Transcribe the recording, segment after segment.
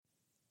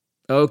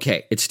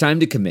Okay, it's time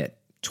to commit.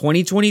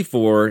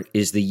 2024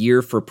 is the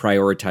year for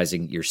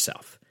prioritizing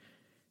yourself.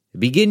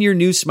 Begin your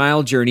new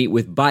smile journey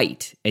with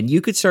Byte, and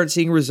you could start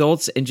seeing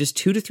results in just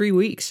 2 to 3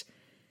 weeks.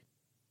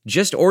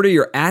 Just order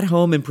your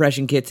at-home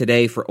impression kit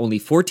today for only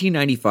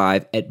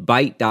 $14.95 at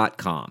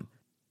Byte.com.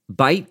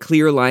 Byte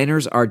clear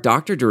liners are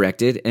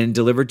doctor-directed and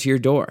delivered to your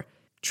door.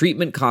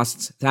 Treatment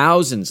costs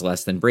thousands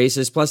less than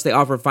braces, plus they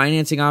offer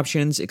financing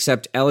options,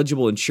 accept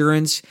eligible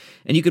insurance,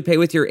 and you could pay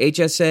with your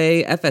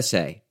HSA,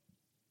 FSA.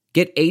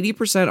 Get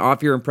 80%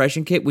 off your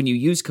impression kit when you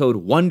use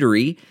code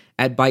WONDERY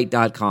at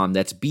Byte.com.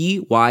 That's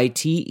BYTE.com.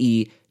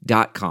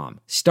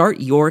 Start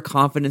your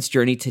confidence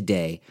journey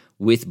today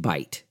with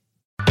Byte.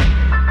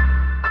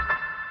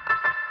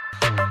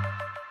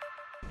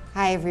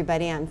 Hi,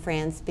 everybody. I'm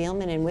Fran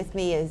Spielman, and with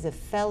me is a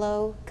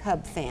fellow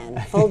Cub fan.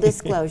 Full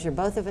disclosure,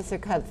 both of us are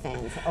Cub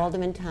fans.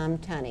 Alderman Tom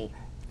Tunney.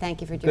 Thank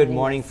you for joining us. Good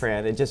morning,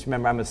 Fran. And just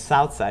remember, I'm a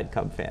Southside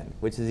Cub fan,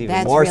 which is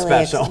even more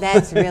special.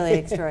 That's really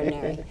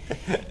extraordinary.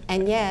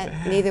 And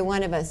yet, neither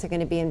one of us are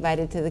going to be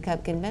invited to the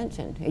Cub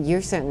convention.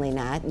 You're certainly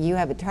not. You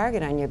have a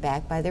target on your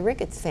back by the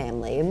Ricketts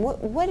family. And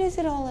what is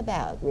it all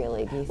about,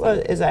 really, do you think?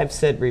 Well, as I've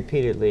said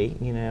repeatedly,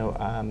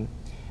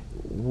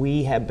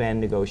 we have been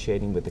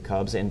negotiating with the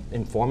Cubs and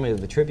informally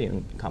the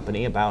Tribune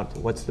Company about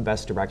what's the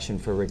best direction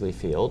for Wrigley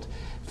Field.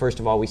 First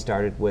of all, we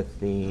started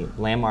with the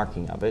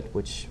landmarking of it,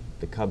 which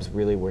the Cubs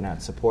really were not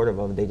supportive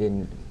of. They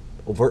didn't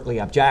overtly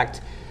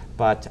object,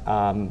 but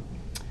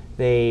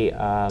we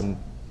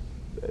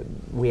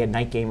had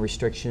night game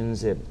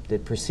restrictions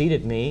that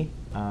preceded me.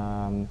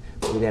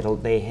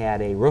 They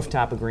had a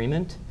rooftop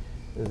agreement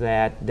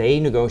that they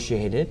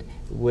negotiated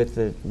with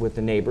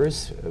the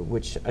neighbors,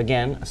 which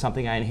again,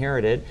 something I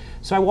inherited.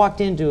 So I walked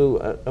into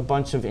a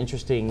bunch of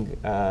interesting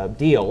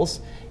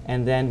deals,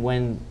 and then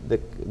when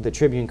the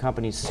Tribune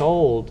Company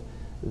sold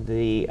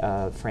the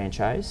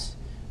franchise,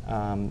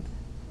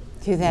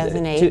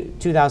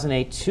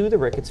 2008 to the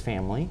Ricketts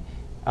family,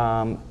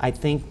 I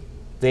think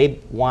they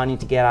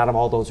wanted to get out of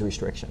all those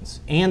restrictions,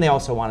 and they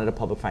also wanted a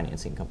public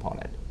financing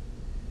component.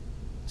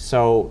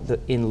 So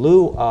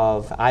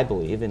I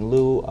believe, in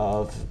lieu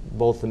of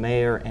both the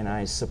mayor and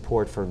I's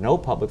support for no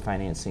public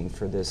financing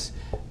for this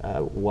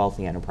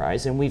wealthy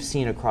enterprise, and we've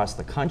seen across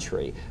the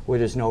country where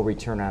there's no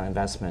return on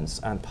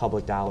investments on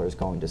public dollars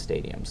going to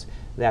stadiums.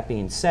 That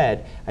being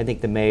said, I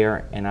think the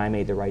mayor and I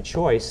made the right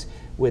choice.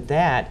 With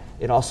that,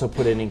 it also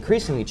put an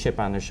increasingly chip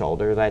on their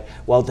shoulder that,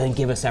 well, then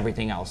give us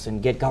everything else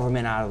and get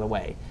government out of the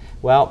way.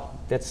 Well,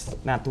 that's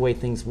not the way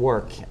things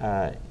work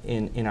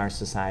in our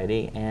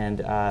society,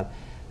 and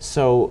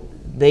so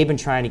they've been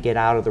trying to get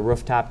out of the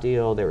rooftop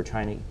deal. They were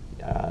trying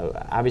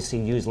to obviously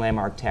use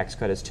landmark tax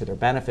credits to their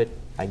benefit.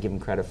 I give them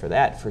credit for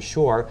that, for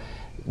sure.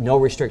 No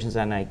restrictions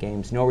on night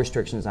games, no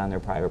restrictions on their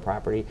private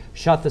property,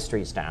 shut the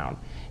streets down.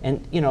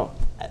 And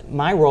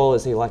my role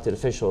as the elected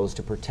official is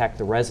to protect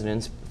the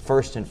residents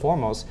first and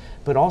foremost,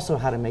 but also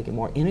how to make it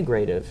more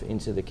integrative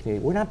into the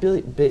community. We're not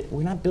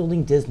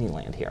building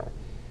Disneyland here.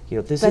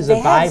 This is they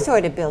have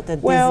sort of built a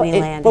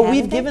Disneyland, but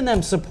we've given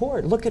them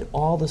support. Look at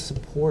all the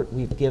support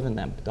we've given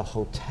them. The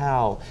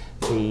hotel,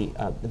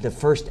 the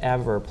first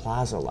ever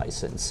plaza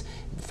license,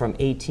 from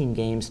 18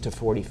 games to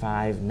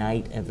 45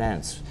 night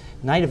events.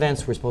 Night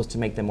events were supposed to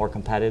make them more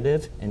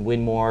competitive and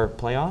win more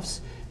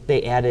playoffs.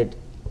 They added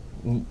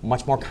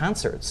much more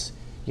concerts,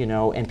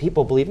 and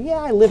people believe, yeah,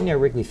 I live near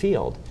Wrigley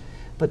Field,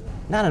 but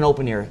not an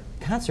open-air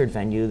concert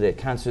venue that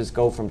concerts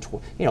go from,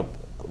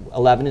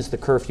 11 is the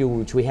curfew,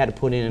 which we had to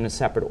put in a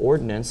separate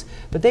ordinance,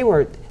 but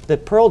the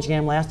Pearl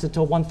Jam lasted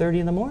till 1:30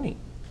 in the morning,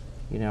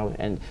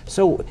 and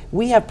so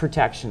we have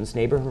protections,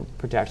 neighborhood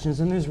protections,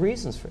 and there's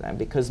reasons for them,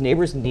 because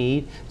neighbors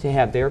need to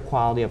have their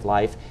quality of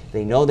life.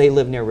 They know they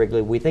live near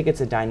Wrigley. We think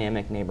it's a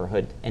dynamic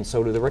neighborhood, and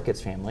so do the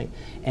Ricketts family,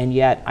 and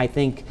yet I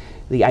think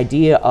the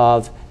idea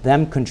of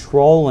them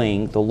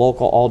controlling the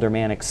local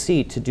aldermanic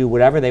seat to do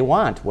whatever they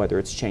want, whether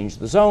it's change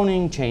the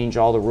zoning, change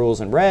all the rules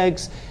and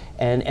regs,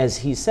 and as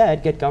he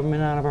said, get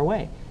government out of our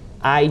way.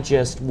 I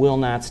just will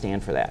not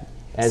stand for that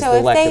as the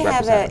elected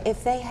representative.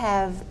 If they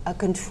have a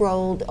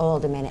controlled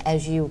alderman,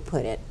 as you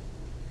put it,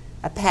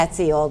 a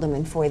patsy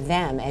alderman for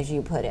them, as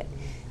you put it,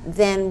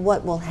 then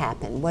what will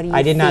happen? What do you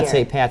I did not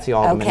say patsy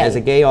alderman. Okay. As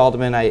a gay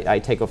alderman, I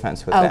take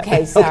offense with that.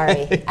 Okay,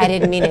 sorry. I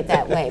didn't mean it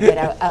that way, but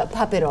a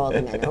puppet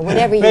alderman, or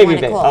whatever you want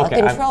to call it,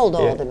 a controlled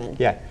alderman.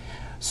 Yeah.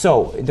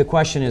 So the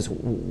question is,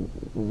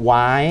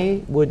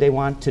 why would they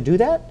want to do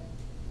that?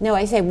 No,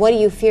 I say, what do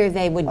you fear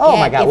they would get? Oh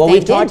my God! Well,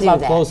 we've talked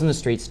about that? Closing the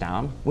streets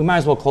down. We might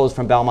as well close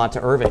from Belmont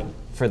to Irving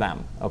for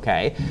them.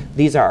 Okay,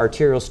 these are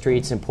arterial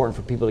streets, important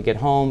for people to get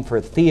home, for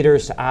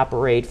theaters to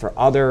operate, for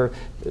other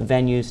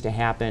venues to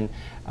happen.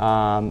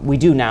 We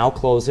do now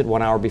close it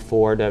 1 hour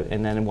before,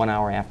 and then 1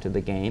 hour after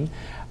the game.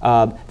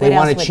 They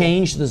want to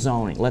change the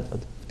zoning.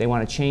 They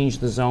want to change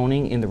the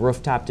zoning in the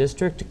rooftop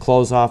district to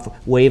close off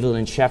Waveland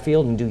and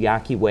Sheffield and do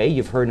Yaqui Way.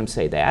 You've heard them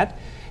say that.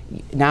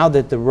 Now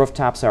that the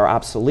rooftops are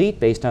obsolete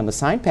based on the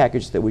sign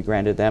package that we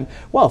granted them,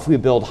 well, if we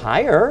build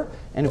higher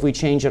and if we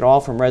change it all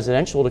from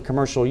residential to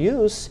commercial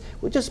use,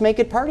 we'll just make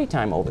it party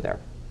time over there,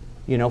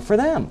 for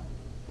them.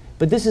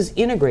 But this is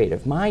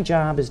integrative. My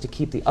job is to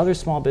keep the other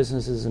small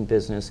businesses in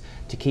business,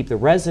 to keep the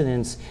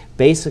residents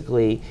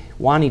basically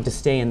wanting to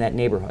stay in that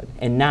neighborhood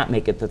and not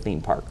make it the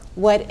theme park.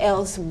 What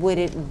else would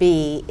it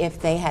be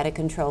if they had a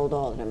controlled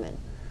alderman?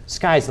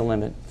 Sky's the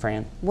limit,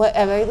 Fran. What?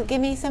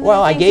 Give me some.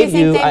 Well, of I the gave things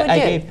you. think they would I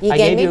do. gave. You I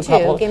gave gave me you a two.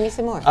 couple. Give me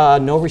some more.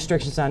 No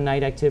restrictions on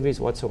night activities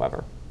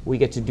whatsoever. We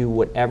get to do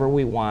whatever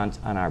we want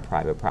on our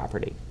private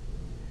property.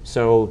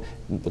 So,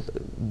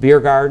 beer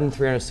garden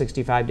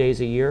 365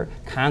 days a year,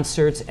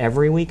 concerts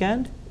every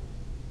weekend.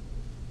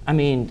 I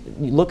mean,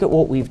 look at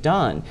what we've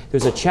done.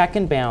 There's a check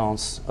and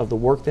balance of the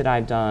work that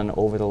I've done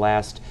over the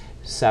last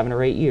 7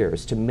 or 8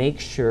 years to make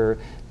sure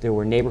there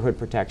were neighborhood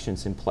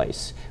protections in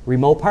place.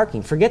 Remote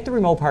parking. Forget the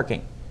remote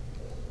parking.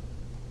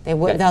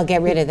 They'll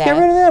get rid of that. Get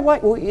rid of that. Why?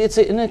 Well, it's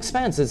an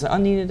expense. It's an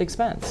unneeded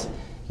expense.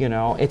 You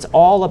know, it's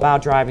all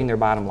about driving their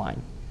bottom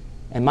line.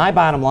 And my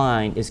bottom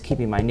line is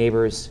keeping my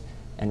neighbors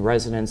and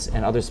residents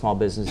and other small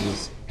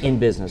businesses in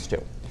business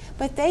too.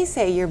 But they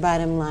say your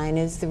bottom line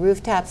is the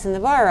rooftops and the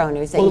bar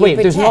owners that Well, you wait,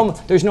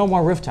 protect. there's no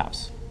more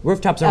rooftops.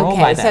 Rooftops are owned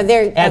Okay, by so them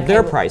they're- at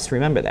their okay, price.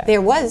 Remember that.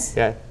 There was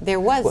Yeah.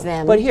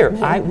 them. But here,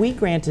 we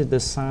granted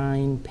the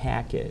sign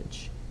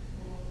package,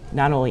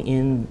 not only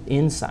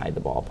inside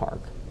the ballpark,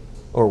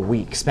 or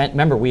we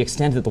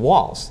extended the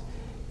walls.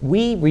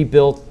 We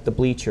rebuilt the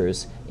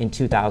bleachers in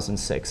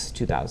 2006,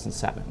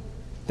 2007.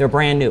 They're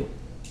brand new.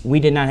 We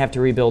did not have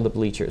to rebuild the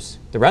bleachers.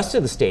 The rest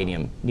of the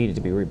stadium needed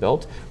to be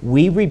rebuilt.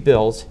 We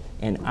rebuilt,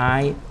 and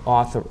I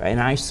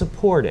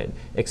supported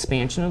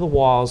expansion of the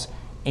walls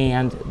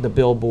and the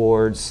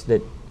billboards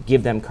that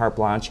give them carte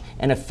blanche,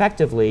 and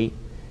effectively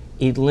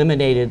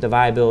eliminated the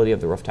viability of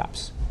the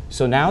rooftops.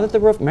 So now that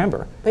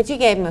remember. But you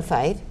gave them a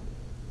fight.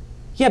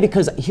 Yeah,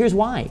 because here's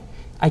why.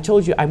 I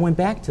told you, I went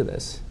back to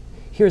this.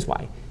 Here's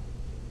why.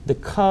 The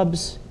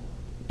Cubs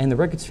and the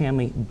Ricketts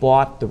family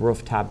bought the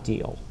rooftop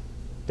deal.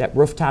 That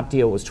rooftop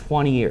deal was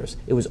 20 years.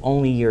 It was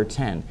only year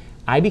 10.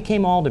 I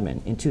became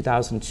alderman in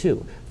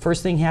 2002.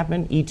 First thing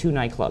happened, E2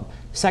 nightclub.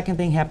 Second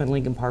thing happened,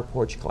 Lincoln Park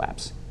porch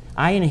collapse.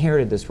 I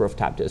inherited this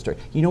rooftop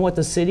district. You know what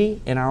the city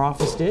and our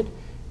office did?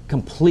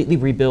 Completely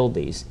rebuild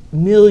these.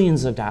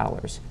 Millions of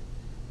dollars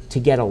to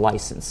get a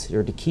license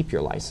or to keep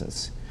your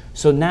license.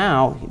 So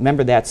now,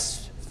 remember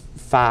that's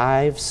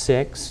 4, 5,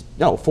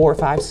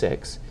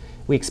 6.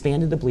 We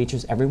expanded the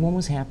bleachers. Everyone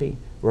was happy.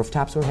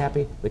 Rooftops were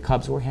happy. The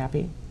Cubs were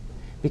happy.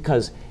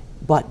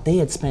 But they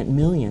had spent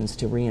millions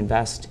to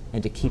reinvest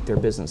and to keep their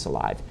business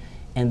alive.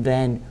 And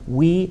then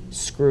we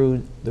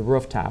screwed the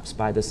rooftops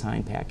by the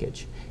sign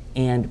package.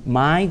 And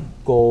my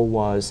goal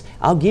was,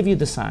 I'll give you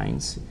the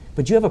signs,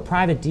 but you have a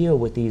private deal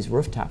with these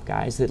rooftop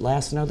guys that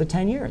lasts another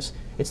 10 years.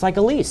 It's like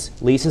a lease.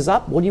 Lease is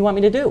up, what do you want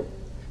me to do?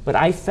 But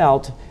I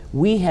felt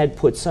we had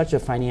put such a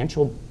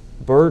financial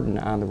burden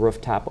on the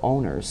rooftop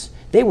owners.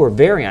 They were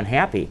very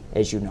unhappy,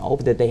 as you know,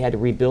 that they had to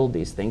rebuild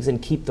these things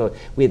and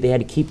they had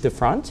to keep the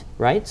front,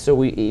 right?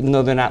 So even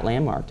though they're not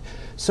landmarked.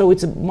 So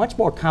it's much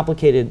more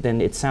complicated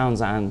than it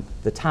sounds on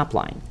the top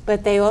line.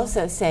 But they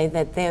also say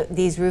that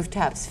these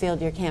rooftops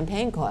filled your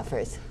campaign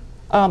coffers.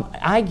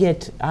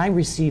 I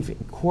receive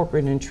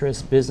corporate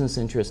interest, business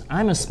interest.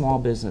 I'm a small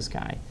business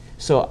guy.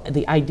 So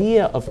the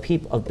idea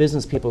of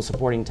business people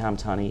supporting Tom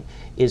Tunney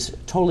is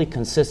totally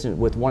consistent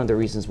with one of the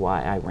reasons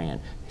why I ran.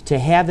 To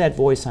have that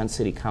voice on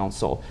city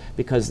council,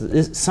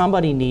 because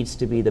somebody needs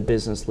to be the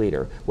business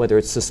leader, whether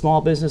it's the small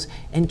business,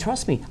 and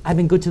trust me, I've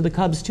been good to the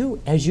Cubs too,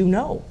 as you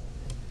know.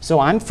 So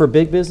I'm for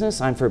big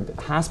business, I'm for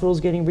hospitals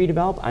getting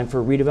redeveloped, I'm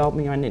for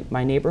redeveloping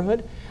my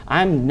neighborhood.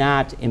 I'm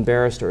not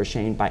embarrassed or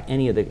ashamed by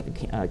any of the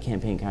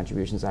campaign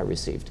contributions I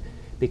received,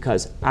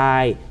 because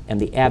I am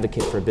the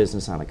advocate for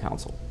business on the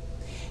council.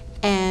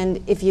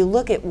 And if you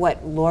look at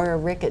what Laura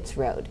Ricketts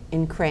wrote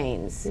in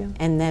Cranes,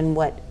 and then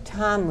what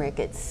Tom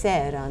Ricketts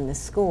said on the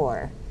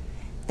score,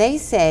 they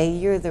say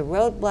you're the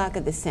roadblock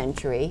of the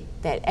century,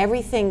 that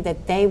everything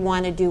that they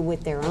want to do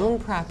with their own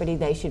property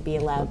they should be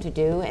allowed to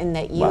do, and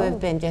that you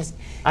have been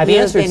I've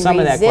answered some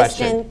of that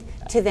question.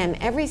 resistant to them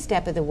every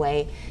step of the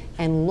way.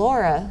 And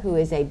Laura, who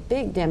is a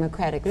big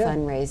Democratic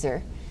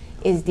fundraiser,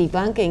 is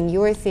debunking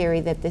your theory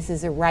that this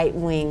is a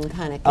right-wing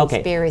kind of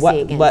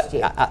conspiracy against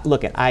you.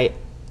 Look,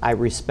 I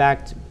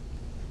respect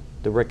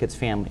the Ricketts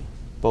family,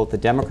 both the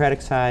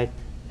Democratic side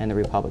and the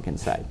Republican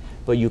side.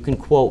 But you can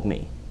quote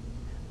me.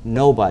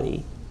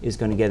 Nobody is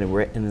going to get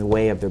in the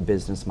way of their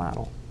business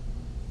model.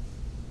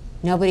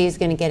 Nobody is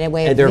going to get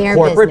away with their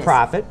corporate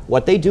profit.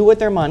 What they do with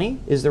their money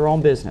is their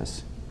own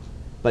business.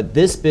 But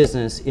this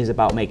business is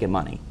about making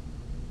money.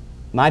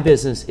 My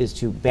business is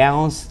to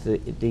balance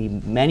the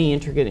many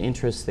intricate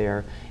interests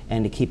there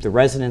and to keep the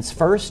residents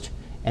first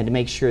and to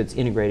make sure it's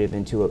integrated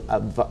into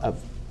a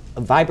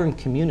vibrant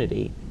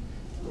community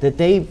that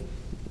they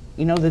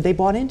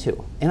bought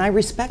into. And I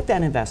respect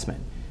that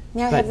investment.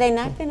 Now, have they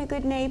not been a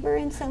good neighbor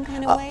in some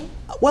kind of way?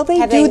 Well, they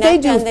have do. They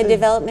not do done the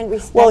development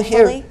respectfully?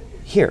 Well,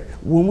 here,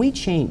 when we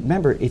changed,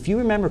 remember, if you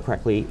remember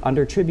correctly,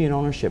 under Tribune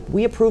ownership,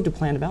 we approved a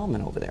plan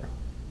development over there.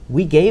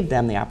 We gave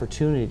them the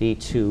opportunity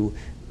to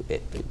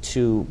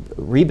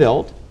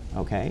rebuild,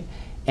 okay?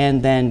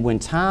 And then when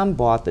Tom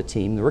bought the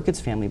team, the Ricketts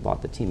family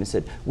bought the team and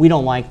said, we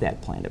don't like that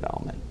plan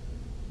development.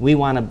 We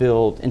want to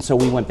build, and so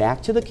we went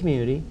back to the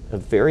community, a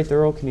very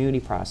thorough community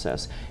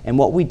process, and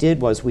what we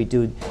did was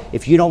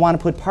if you don't want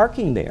to put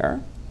parking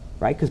there,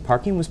 right, because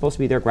parking was supposed to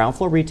be there, ground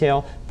floor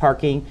retail,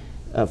 parking,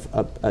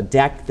 a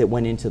deck that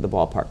went into the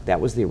ballpark.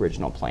 That was the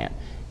original plan.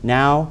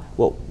 Now,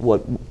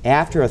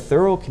 after a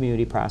thorough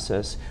community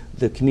process,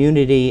 the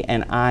community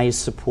and I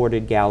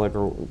supported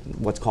Gallagher,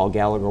 what's called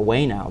Gallagher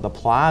Way now, the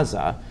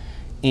plaza,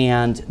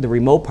 and the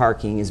remote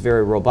parking is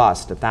very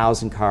robust,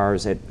 1,000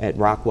 cars at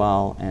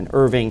Rockwell and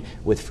Irving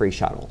with free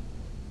shuttle.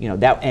 You know,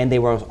 and they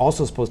were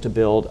also supposed to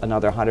build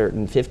another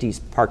 150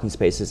 parking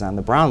spaces on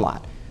the Brown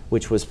lot,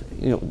 which was,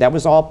 that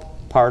was all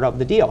part of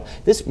the deal.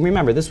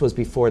 Remember, this was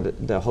before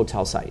the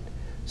hotel site.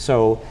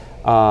 So,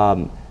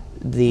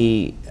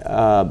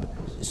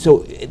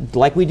 so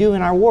like we do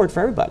in our ward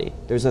for everybody,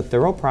 there's a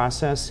thorough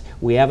process.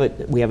 We have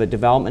a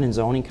development and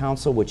zoning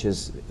council, which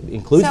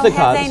includes the Cubs.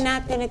 So have they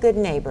not been a good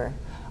neighbor?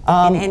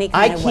 In any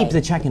kind of way? I keep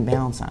the check and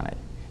balance on it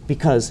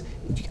because,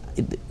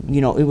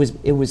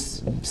 it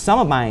was some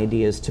of my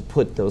ideas to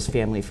put those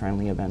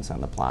family-friendly events on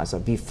the plaza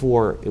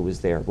before it was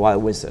there, while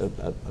it was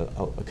a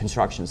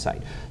construction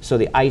site. So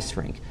the ice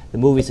rink, the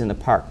movies in the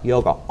park,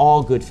 yoga,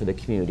 all good for the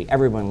community.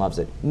 Everyone loves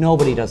it.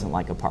 Nobody doesn't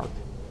like a park,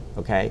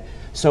 okay?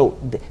 So,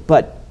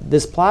 but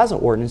this plaza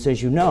ordinance,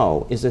 as you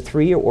know, is a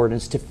 3-year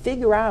ordinance to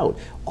figure out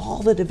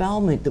all the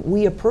development that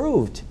we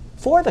approved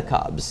for the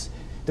Cubs.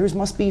 There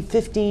must be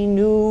 15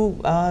 new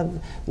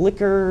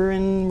liquor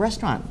and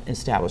restaurant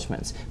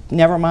establishments.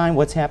 Never mind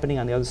what's happening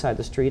on the other side of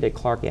the street at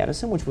Clark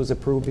Addison, which was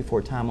approved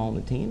before Tom owned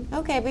the team.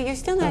 Okay, but you're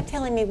still not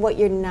telling me what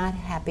you're not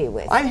happy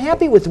with. I'm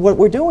happy with what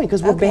we're doing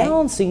because we're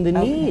balancing the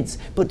needs,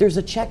 but there's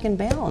a check and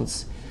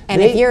balance.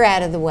 And if you're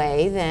out of the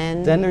way,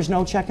 then there's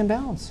no check and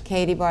balance.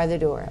 Katie, bar the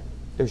door.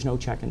 There's no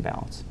check and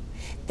balance.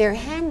 They're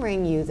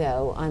hammering you,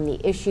 though, on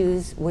the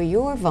issues where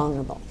you're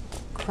vulnerable.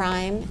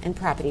 Crime and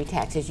property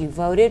taxes. You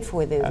voted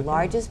for the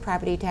largest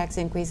property tax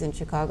increase in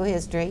Chicago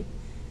history.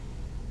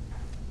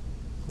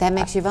 That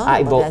makes you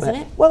vulnerable, doesn't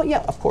it? Well, yeah,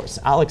 of course.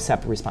 I'll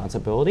accept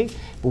responsibility.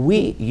 But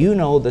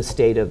the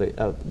state of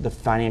the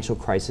financial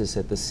crisis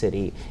at the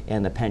city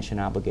and the pension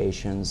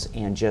obligations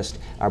and just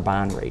our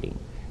bond rating.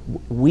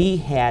 We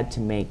had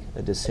to make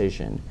a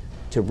decision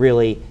to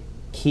really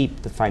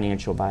keep the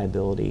financial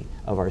viability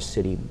of our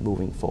city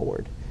moving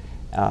forward.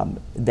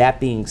 That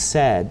being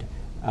said,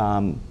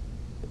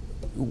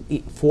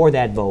 for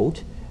that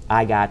vote,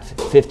 I got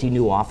 50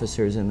 new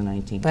officers in the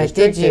 19th but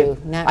district. Did you?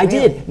 Not I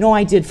really. did. No,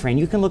 I did, Fran.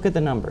 You can look at the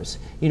numbers.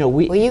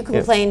 Well, you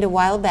complained a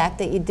while back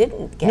that you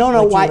didn't get.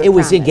 It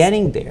was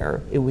getting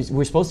there.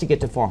 We're supposed to get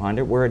to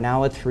 400. We're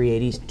now at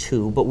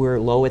 382, but we're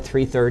low at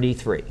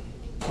 333.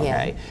 Okay.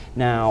 Yeah.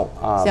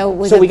 Now, so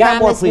was we a got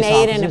more promise police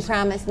made officers. and a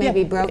promise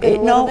maybe broken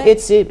a little bit?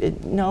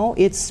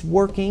 It's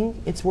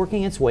working. It's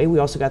working its way. We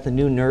also got the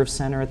new nerve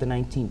center at the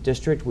 19th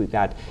district. We've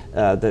got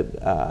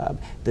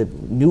the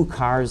new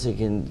cars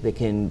that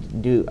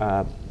can do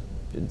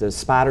the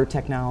spotter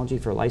technology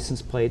for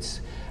license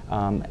plates,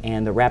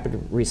 and the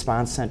rapid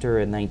response center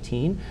at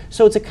 19.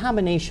 So it's a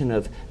combination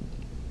of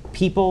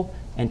people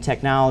and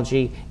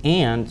technology.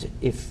 And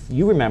if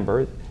you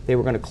remember, they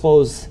were going to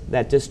close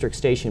that district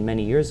station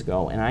many years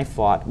ago, and I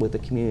fought with the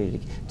community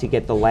to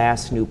get the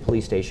last new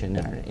police station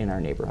in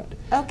our neighborhood.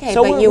 Okay,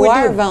 so but you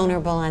are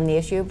vulnerable on the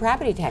issue of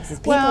property taxes.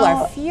 People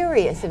are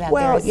furious about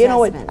their assessments. Well, you know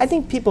what? I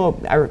think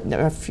people are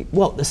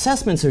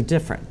assessments are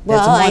different.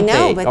 Well, I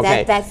know, but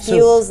that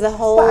fuels the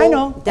whole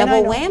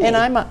double whammy. And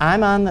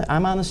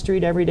I'm on the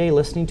street every day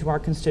listening to our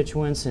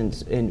constituents,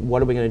 and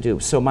what are we going to do?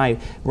 So my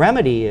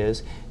remedy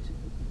is,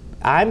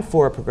 I'm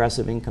for a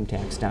progressive income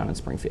tax down in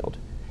Springfield,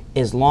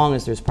 as long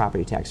as there's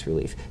property tax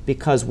relief,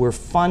 because we're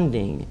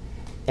funding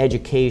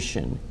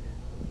education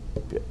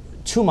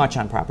too much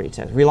on property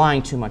tax,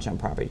 relying too much on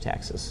property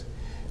taxes.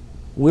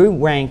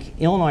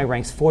 Illinois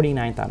ranks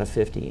 49th out of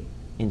 50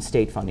 in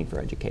state funding for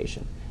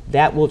education.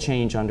 That will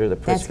change under the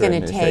Pritzker administration.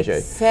 That's going to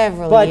take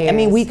several years. But I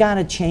mean, we got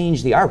to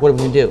change the arc. What are we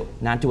going to do?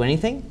 Not do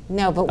anything?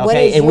 No, but what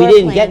is your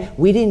plan?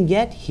 We didn't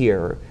get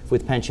here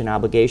with pension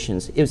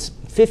obligations. It was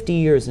 50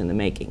 years in the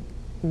making.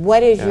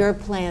 What is your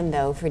plan,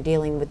 though, for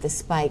dealing with the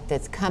spike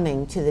that's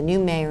coming to the new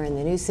mayor and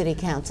the new city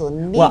council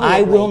immediately? Well,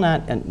 I will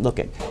not. And look,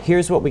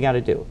 here's what we got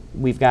to do.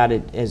 We've got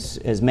to,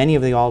 as many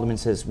of the aldermen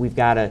says, we've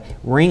got to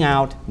wring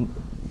out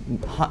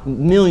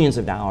millions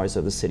of dollars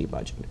of the city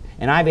budget.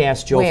 And I've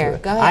asked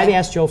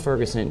Joe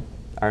Ferguson,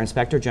 our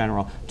Inspector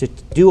General, to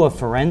do a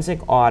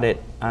forensic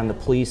audit on the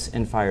police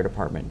and fire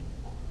department,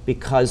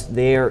 because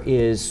there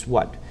is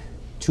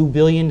 $2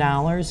 billion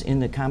in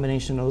the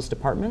combination of those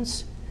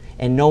departments.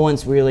 And no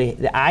one's really,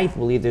 I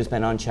believe there's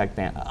been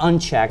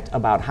unchecked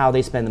about how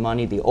they spend the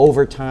money, the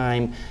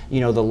overtime,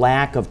 the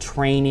lack of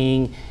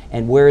training,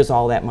 and where is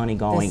all that money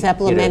going? The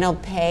supplemental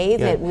pay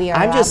that we are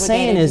I'm just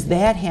saying is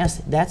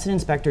that's an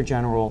Inspector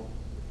General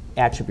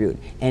attribute.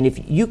 And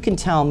if you can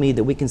tell me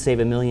that we can save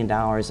 $1 million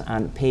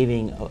on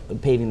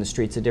paving the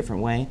streets a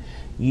different way,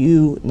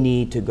 you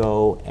need to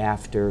go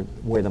after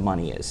where the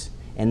money is.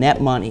 And that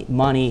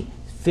money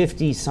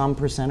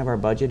 50-some% of our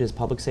budget is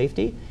public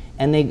safety,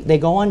 and they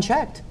go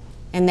unchecked.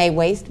 And they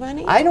waste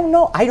money? I don't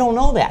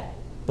know that.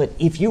 But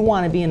if you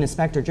want to be an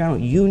inspector general,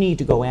 you need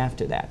to go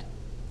after that.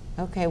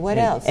 Okay, what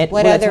else? And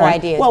What well, other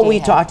ideas Well, do you we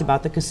have? talked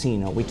about the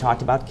casino. We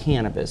talked about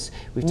cannabis.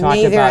 We've talked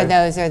Neither about of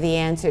those are the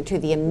answer to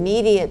the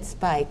immediate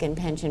spike in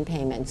pension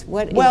payments.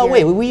 What is Well, your-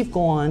 wait, we've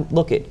gone,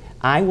 look it,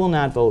 I will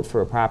not vote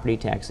for a property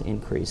tax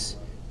increase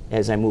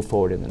as I move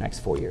forward in the next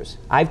 4 years.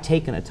 I've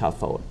taken a tough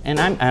vote, and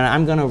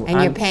I'm going to.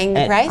 And you're paying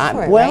the price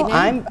for it well,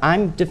 right now.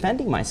 I'm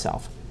defending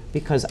myself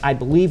because I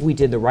believe we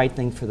did the right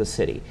thing for the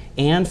city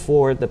and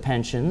for the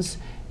pensions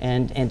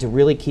and to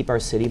really keep our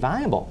city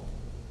viable.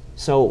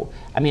 So,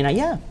 I mean,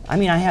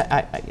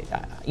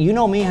 you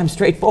know me, I'm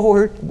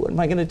straightforward. What am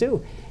I going to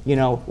do? You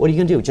know, what are you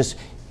going to do? Just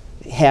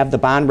have the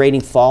bond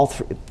rating fall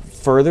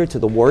further to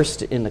the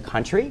worst in the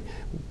country?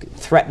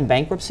 Threaten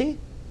bankruptcy?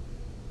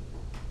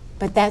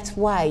 But that's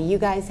why you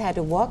guys had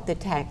to walk the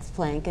tax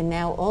plank, and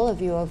now all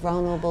of you are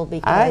vulnerable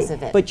because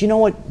of it. But you know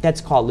what?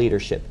 That's called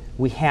leadership.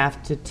 We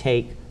have to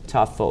take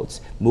tough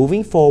votes.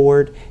 Moving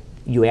forward,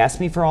 you asked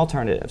me for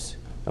alternatives.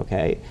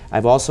 Okay,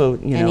 I've also,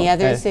 Any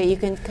others that you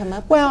can come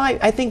up with? Well,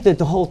 I think that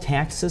the whole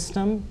tax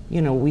system,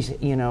 I'm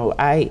talking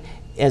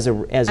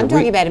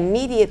about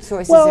immediate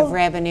sources of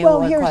revenue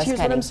or here's cost what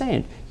cutting. I'm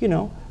saying.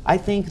 I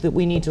think that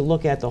we need to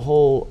look at the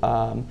whole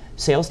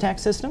sales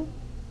tax system.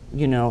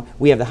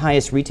 We have the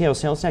highest retail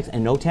sales tax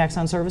and no tax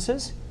on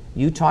services.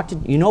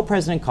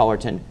 President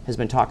Cullerton has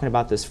been talking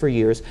about this for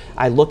years.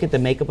 I look at the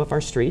makeup of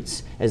our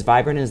streets, as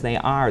vibrant as they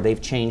are, they've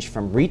changed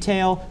from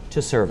retail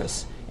to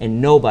service.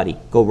 And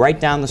go right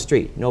down the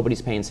street,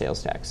 nobody's paying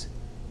sales tax.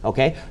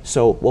 Okay?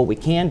 So what we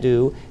can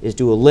do is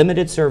do a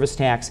limited service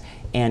tax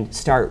and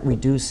start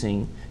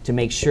reducing to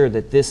make sure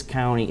that this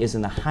county is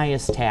in the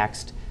highest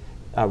taxed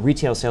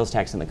retail sales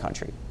tax in the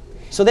country.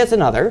 So that's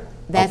another.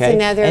 That's okay?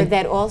 another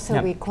that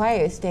also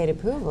requires state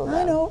approval,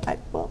 though. I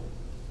know.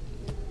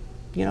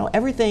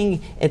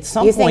 Everything at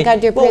some You point. think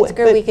under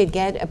Pritzker but- we could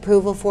get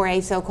approval for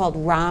a so-called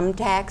ROM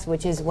tax,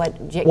 which is what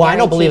Well, I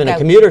don't believe in a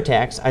commuter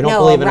tax. I don't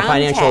believe in a ROM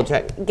financial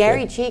tax. tax.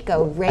 Gary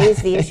Chico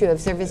raised the issue of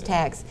service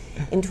tax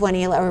in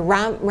 2011, or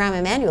Rahm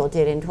Emanuel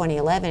did in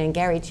 2011, and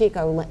Gary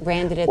Chico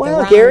branded it the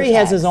ROM Gary tax.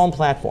 has his own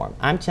platform.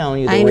 I'm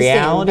telling you I the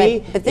understand,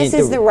 reality. but this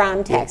is the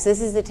ROM tax. This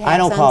is the tax I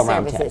don't on call it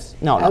ROM services.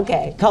 tax. No.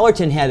 Okay.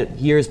 Cullerton had it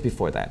years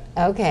before that.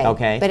 Okay.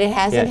 Okay. But it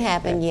hasn't Yeah,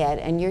 happened yet,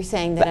 and you're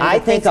saying that But under I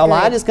think a Pritzker-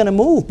 lot is going to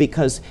move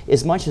because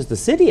as much as the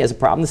city has a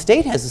problem, the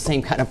state has the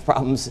same kind of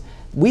problems.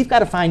 We've got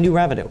to find new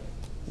revenue.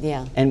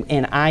 Yeah.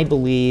 And I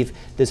believe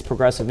this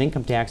progressive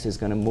income tax is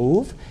going to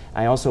move.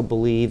 I also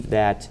believe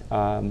that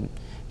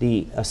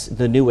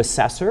the new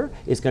assessor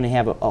is going to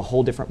have a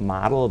whole different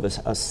model of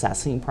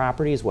assessing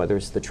properties, whether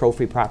it's the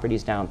trophy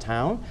properties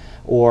downtown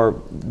or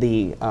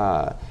the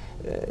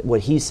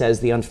what he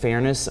says the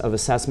unfairness of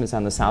assessments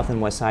on the south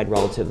and west side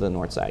relative to the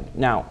north side.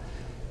 Now,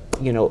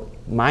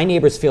 my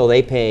neighbors feel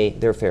they pay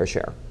their fair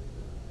share.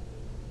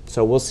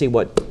 So we'll see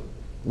what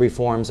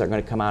reforms are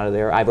going to come out of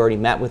there. I've already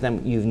met with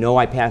them.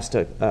 I passed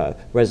a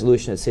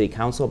resolution at City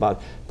Council about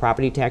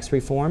property tax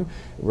reform,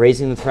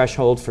 raising the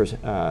threshold for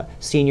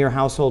senior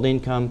household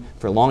income,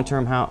 for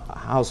long-term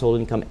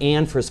household income,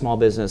 and for small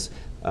business,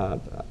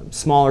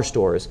 smaller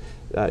stores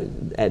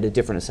at a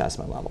different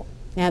assessment level.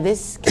 Now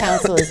this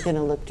council is going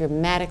to look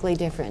dramatically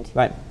different.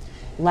 Right.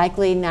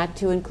 Likely not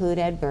to include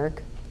Ed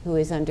Burke, who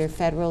is under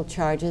federal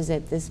charges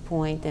at this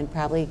point and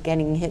probably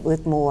getting hit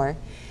with more.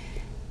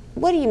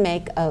 What do you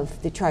make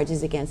of the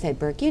charges against Ed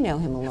Burke? You know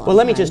him a long time. Well,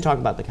 let me just talk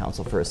about the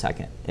council for a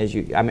second.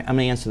 I'm going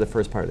to answer the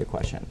first part of the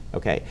question.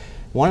 Okay.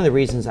 One of the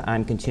reasons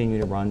I'm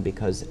continuing to run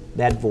because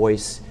that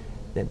voice,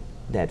 that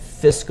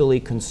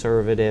fiscally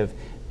conservative,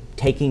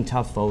 taking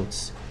tough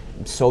votes,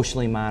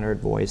 socially moderate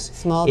voice,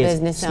 Small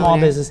business small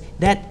owner. business.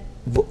 That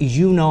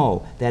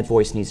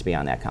voice needs to be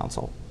on that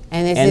council.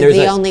 And this And is there's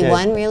the only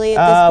one really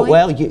at this point?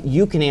 Well,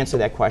 you can answer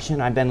that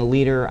question. I've been a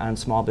leader on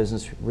small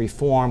business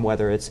reform,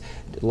 whether it's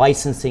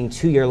licensing,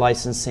 2-year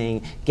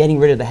licensing, getting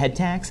rid of the head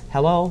tax.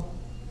 Hello?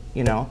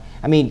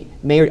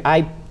 Mayor,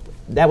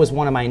 that was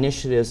one of my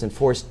initiatives and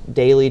forced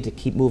Daley to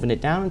keep moving it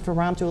down and for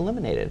Rahm to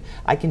eliminate it.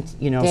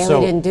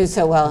 Daley didn't do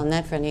so well on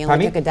that front. He only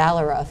Pardon took me?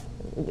 $1 off.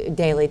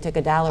 Daley took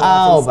 $1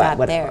 off and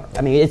stopped there.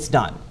 It's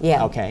done.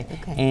 Yeah. Okay.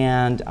 Okay.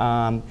 And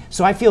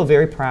so I feel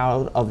very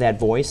proud of that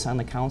voice on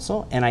the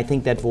council, and I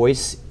think that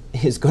voice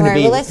is going to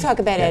be. Well, let's talk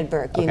about Yeah. Ed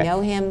Burke. You Okay.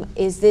 know him.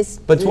 Is this?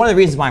 But it's one of the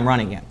reasons why I'm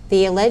running it.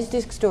 The alleged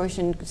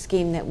extortion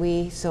scheme that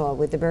we saw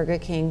with the Burger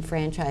King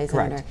franchise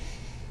Correct. owner.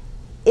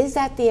 Is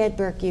that the Ed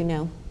Burke you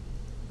know?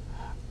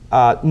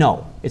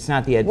 No, it's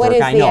not the Ed What Burke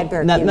is I the know. Ed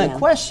Burke Now, you the know? real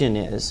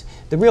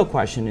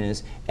question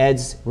is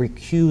Ed's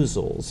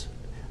recusals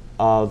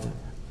of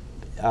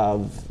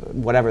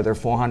whatever, there are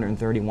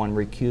 431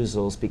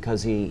 recusals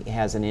because he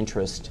has an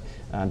interest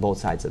on both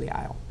sides of the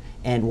aisle.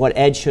 And what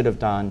Ed should have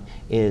done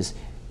is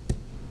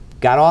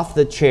got off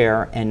the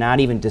chair and not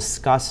even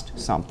discussed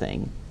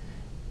something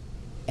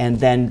and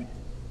then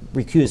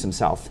recuse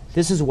himself.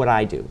 This is what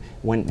I do.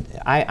 When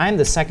I'm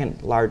the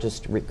second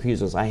largest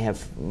recusals. I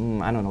have,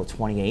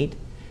 28.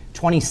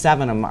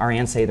 27 of them are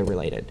Ansather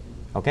related.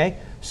 Okay,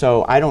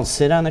 so I don't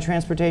sit on the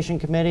transportation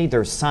committee.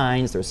 There's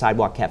signs, there's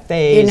sidewalk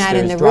cafes, You're not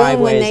in there's the room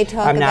driveways. when they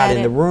talk I'm not about in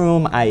it? the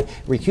room. I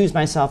recuse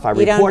myself. I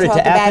You don't report it talk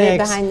to about it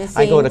ethics. behind the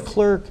I go to scenes?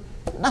 clerk.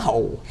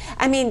 No.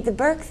 I mean, the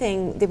Burke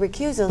thing, the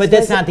recusals. But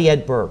that's was not it- the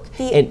Ed Burke.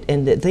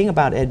 And the thing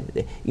about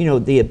Ed,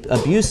 the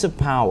abuse of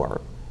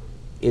power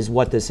is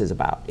what this is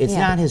about. It's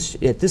Yeah. not his,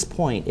 at this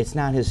point, it's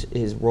not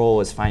his role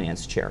as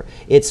finance chair.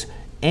 It's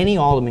any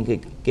alderman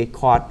could get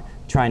caught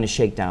trying to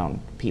shake down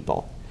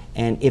people.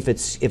 And if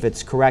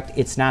it's correct,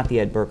 it's not the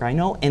Ed Burke I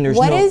know. And there's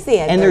What no, is the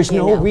Ed and Burke there's you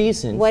no know?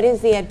 reason. What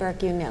is the Ed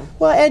Burke you know?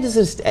 Well,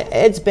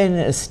 Ed's been an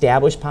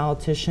established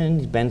politician.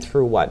 He's been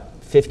through,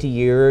 50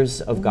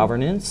 years of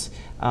governance.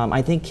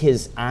 I think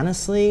his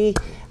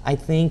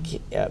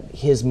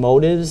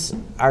motives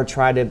are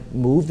try to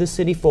move the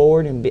city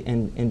forward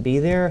and be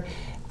there.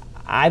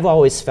 I've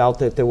always felt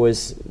that there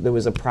was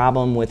a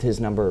problem with his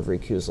number of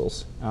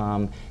recusals.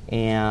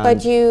 And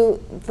But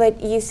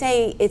you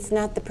say it's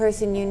not the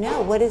person you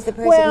know. What is the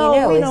person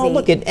well, you know? Is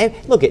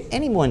he- look at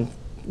anyone.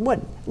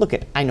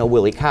 I know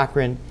Willie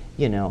Cochran.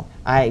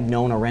 I've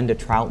known Arenda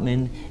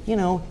Troutman.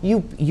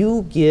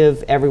 You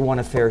give everyone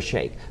a fair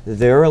shake.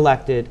 They're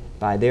elected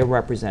by their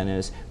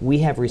representatives. We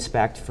have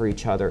respect for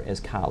each other as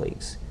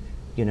colleagues.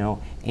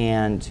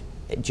 And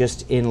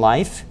just in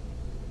life,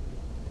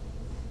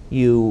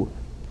 you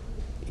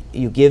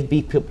give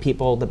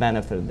people the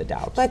benefit of the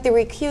doubt. But the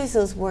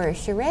recusals were a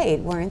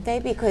charade, weren't they?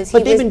 Because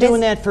But they've been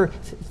doing that for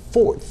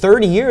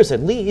 30 years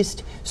at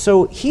least.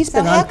 So he's So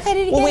been how on. could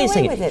he get wait a away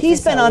second. with it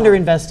He's for been so under long?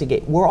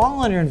 investigation. We're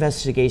all under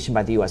investigation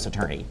by the U.S.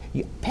 Attorney.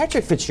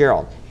 Patrick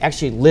Fitzgerald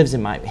actually lived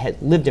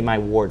in my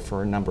ward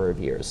for a number of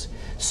years.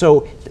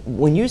 So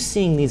when you're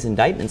seeing these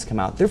indictments come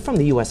out, they're from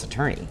the U.S.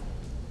 Attorney.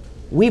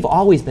 We've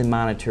always been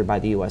monitored by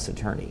the U.S.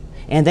 Attorney.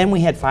 And then we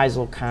had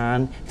Faisal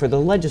Khan for the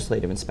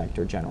Legislative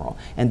Inspector General.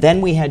 And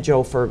then we had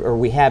Joe But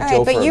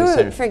you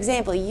Ferguson. were, for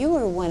example, you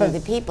were one of the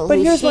people but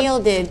who here's what-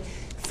 shielded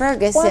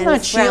Ferguson. Well, I'm not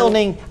from-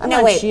 shielding- I'm no,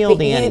 not wait,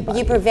 shielding but anybody.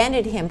 You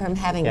prevented him from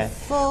having Okay.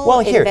 full Well,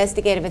 here,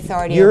 investigative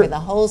authority you're- over the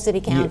whole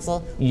city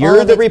council. You're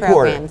all of the its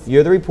reporter. programs.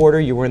 You're the reporter.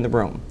 You were in the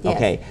room. Yes,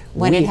 Okay.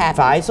 when it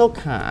happened. Faisal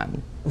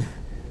Khan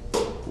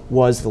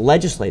was the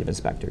Legislative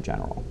Inspector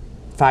General.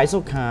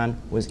 Faisal Khan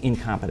was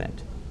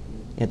incompetent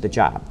at the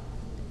job,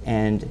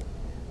 and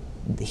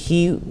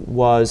he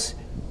was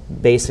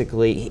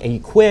he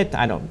quit.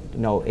 I don't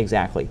know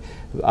exactly.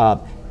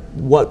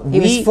 What He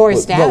was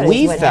forced out What is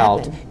we what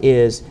felt happened.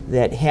 is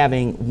that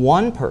having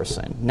one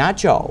person, not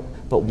Joe,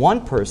 but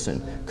one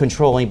person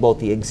controlling both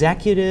the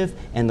executive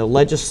and the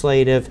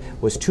legislative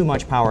was too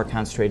much power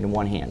concentrated in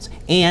one hands.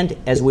 And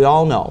as we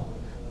all know,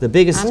 the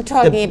biggest. I'm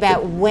talking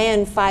about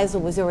when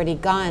Faisal was already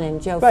gone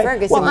and Joe Right.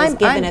 Ferguson Well, was I'm-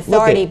 given look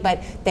authority, at- but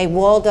they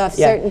walled off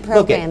certain Look,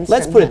 programs.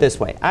 let's from put it him. this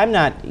way. I'm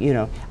not,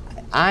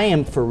 I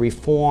am for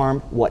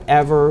reform, what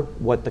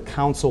the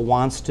council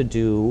wants to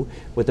do,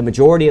 what the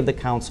majority of the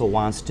council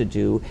wants to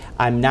do.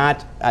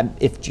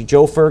 If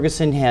Joe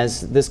Ferguson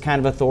has this kind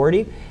of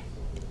authority,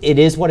 it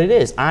is what it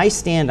is. I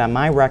stand on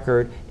my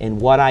record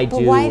and what I do.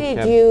 But why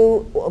did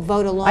you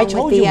vote along I with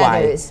told the you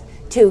why. others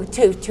to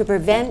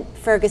prevent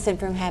Ferguson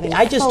from having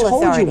I just full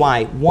told authority? you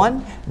why.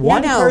 One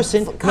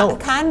person.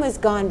 Khan was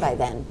gone by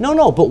then.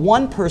 No, but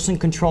one person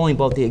controlling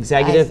both the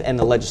executive and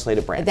the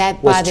legislative branch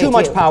That was bothered too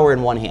much you. power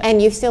in one hand.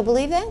 And you still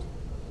believe that?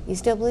 You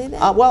still believe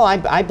that? Well,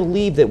 I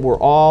believe that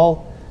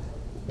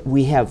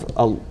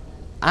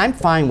I'm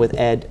fine with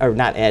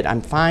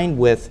I'm fine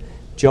with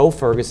Joe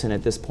Ferguson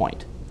at this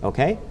point,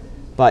 okay?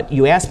 But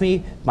you asked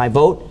me my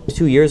vote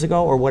 2 years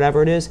ago or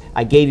whatever it is,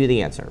 I gave you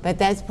the answer. But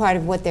that's part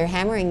of what they're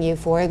hammering you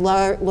for.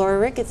 Laura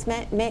Ricketts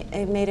made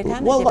a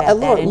comment Well, about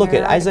Laura, that in look, her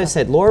as I article.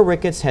 said, Laura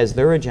Ricketts has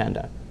their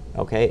agenda,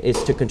 okay?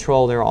 It's to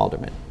control their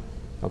aldermen,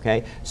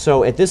 okay?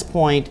 So at this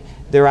point,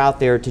 they're out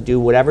there to do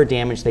whatever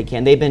damage they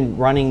can. They've been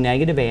running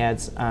negative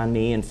ads on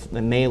me and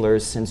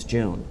mailers since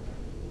June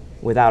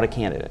without a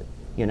candidate,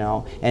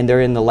 and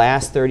they're in the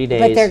last 30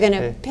 days. But they're going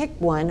to pick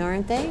one,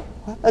 aren't they?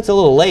 That's a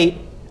little late,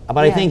 but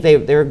I Yeah. think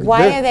they're.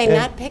 Why are they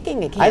not picking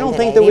a candidate? I don't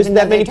think there was even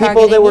though that many they're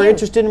people that targeting were you?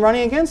 interested in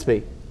running against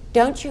me.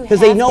 Don't you have 'Cause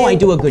they know to I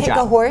do a good pick a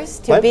job. horse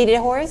to What? beat a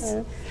horse?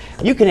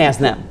 You can ask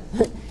them.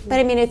 But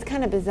I mean, it's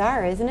kind of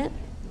bizarre, isn't it?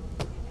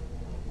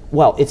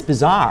 Well, it's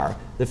bizarre,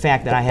 the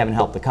fact that I haven't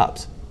helped the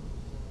Cubs.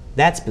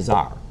 That's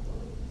bizarre.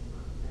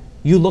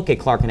 You look at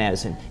Clark and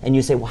Addison, and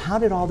you say, well, how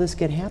did all this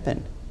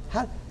happen?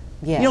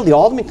 Yeah. The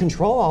aldermen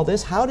control all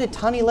this. How did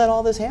Tunney let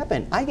all this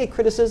happen? I get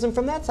criticism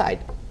from that side.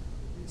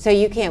 So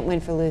you can't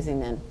win for losing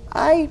then?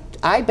 I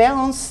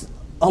balance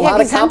a Yeah, lot of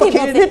 'cause some people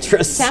complicated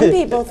interests. Some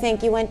people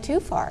think you went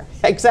too far.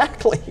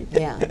 Exactly.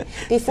 Yeah.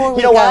 Before we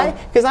You know go, why?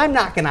 Because I'm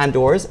knocking on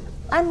doors.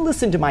 I'm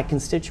listening to my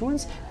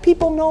constituents.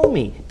 People know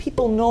me.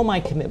 People know my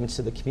commitments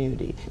to the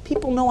community.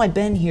 People know I've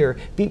been here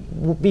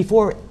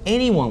before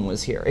anyone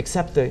was here,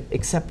 except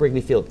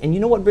Wrigley Field. And you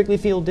know what Wrigley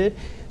Field did?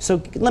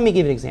 So let me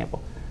give you an example.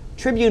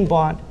 Tribune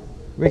bought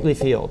Wrigley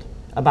Field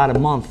about a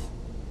month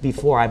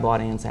before I bought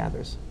Ann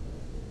Sather's.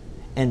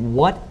 And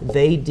what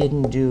they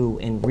didn't do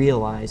and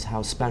realize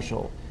how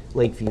special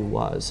Lakeview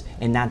was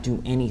and not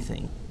do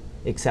anything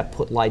except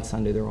put lights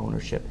under their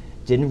ownership.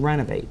 Didn't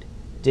renovate.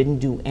 Didn't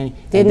do any.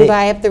 Didn't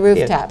buy up the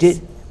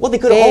rooftops. Well, they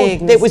could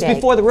have. It was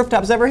before the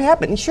rooftops ever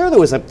happened. And sure, there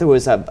was a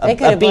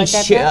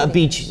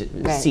beach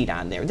seat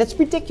on there. That's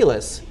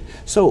ridiculous.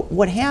 So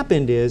what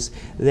happened is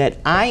that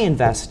I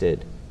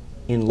invested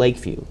in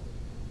Lakeview,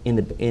 in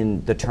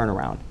the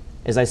turnaround.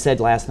 As I said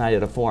last night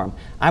at a forum,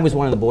 I was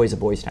one of the boys of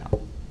Boys Town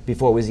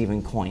before it was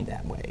even coined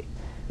that way.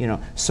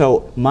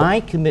 So my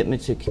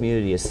commitment to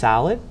community is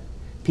solid.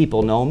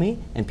 People know me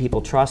and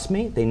people trust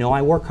me. They know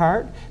I work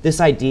hard. This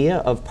idea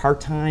of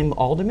part-time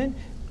alderman,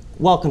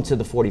 welcome to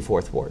the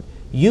 44th Ward.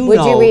 Would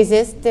you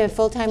resist the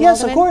full-time alderman?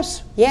 Yes, of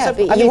course. Yeah,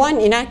 but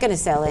you're not going to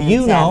sell it.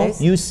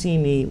 You see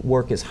me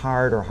work as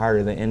hard or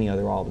harder than any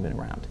other alderman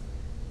around.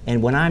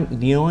 And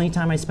the only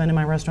time I spend in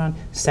my restaurant,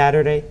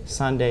 Saturday,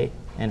 Sunday,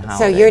 and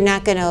holiday. So you're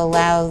not going to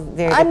allow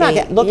there to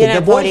be, you're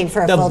not voting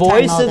for a full-time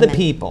alderman. The voice of the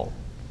people.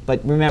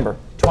 But remember,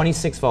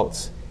 26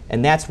 votes.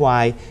 And that's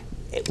why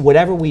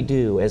whatever we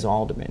do as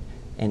aldermen,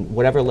 and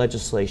whatever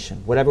legislation,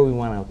 whatever we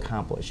want to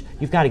accomplish,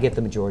 you've got to get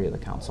the majority of the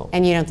council.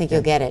 And you don't think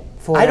you'll get it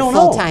for a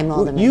full-time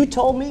alderman? You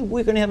told me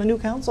we're going to have a new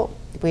council.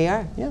 We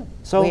are. Yeah.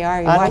 So we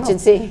are. Watch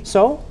and see.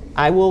 So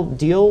I will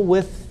deal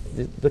with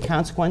the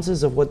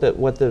consequences of what the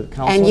council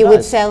does. And you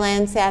would sell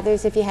Ann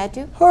Sathers if you had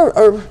to?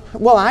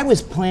 Well, I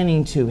was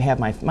planning to have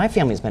my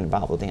family's been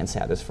involved with Ann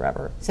Sathers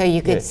forever. So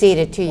you could cede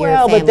it to your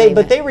family. Well,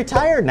 but they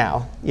retired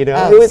now. The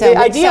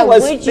idea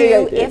was would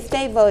you, if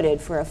they voted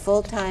for a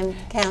full-time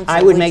council?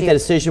 I would make the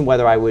decision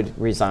whether I would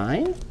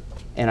resign,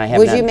 and I have.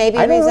 Would you maybe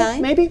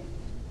resign? Maybe.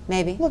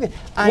 Maybe. Look,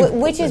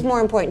 which is more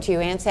important to you,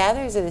 Ann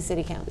Sathers or the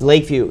city council?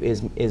 Lakeview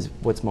is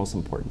what's most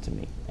important to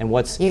me, and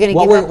what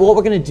we're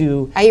going to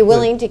do. Are you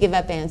willing to give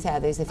up Ann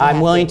Sathers if you have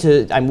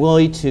to? I'm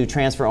willing to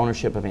transfer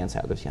ownership of Ann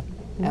Sathers. Yeah.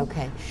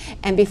 Okay.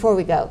 And before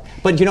we go,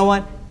 but you know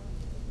what?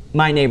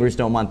 My neighbors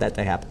don't want that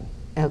to happen.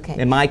 Okay.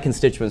 And my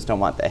constituents don't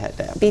want that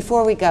to happen.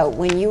 Before we go,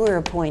 when you were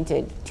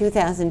appointed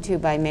 2002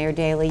 by Mayor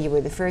Daley, you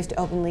were the first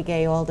openly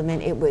gay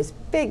alderman. It was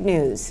big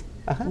news.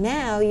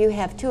 Now you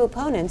have two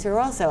opponents who are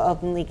also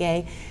openly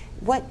gay.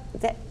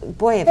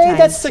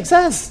 That's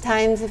success.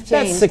 Times have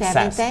changed,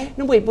 haven't they?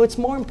 No, wait, but what's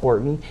more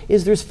important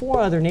is there's 4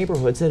 other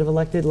neighborhoods that have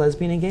elected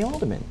lesbian and gay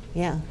aldermen.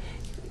 Yeah.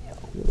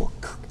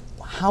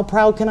 How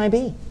proud can I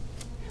be?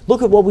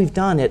 Look at what we've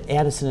done at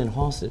Addison and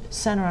Halsted,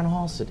 Center on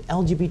Halsted,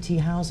 LGBT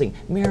housing,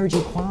 marriage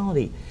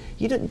equality.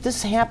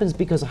 This happens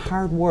because of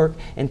hard work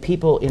and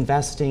people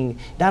investing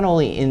not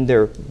only in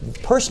their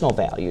personal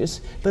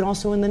values, but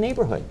also in the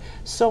neighborhood.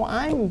 So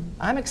I'm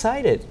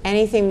excited.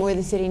 Anything more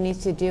the city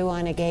needs to do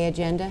on a gay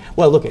agenda?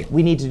 Well, look,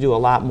 we need to do a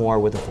lot more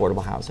with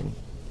affordable housing,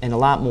 and a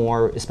lot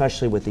more,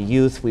 especially with the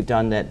youth. We've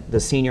done the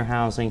senior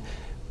housing.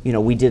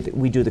 We've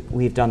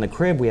done the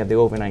crib. We have the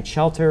overnight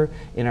shelter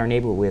in our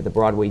neighborhood. We have the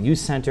Broadway Youth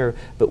Center,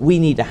 but we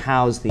need to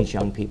house these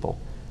young people.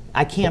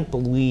 I can't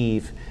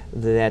believe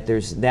that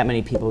there's that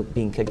many people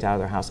being kicked out of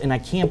their house. And I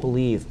can't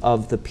believe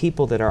of the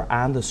people that are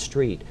on the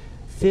street,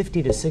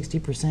 50 to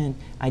 60%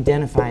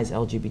 identify as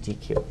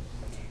LGBTQ.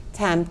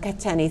 Tom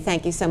Tunney,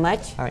 thank you so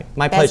much. All right,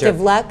 my pleasure. Best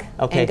of luck,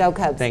 and go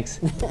Cubs. Thanks.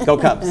 Go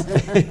Cubs.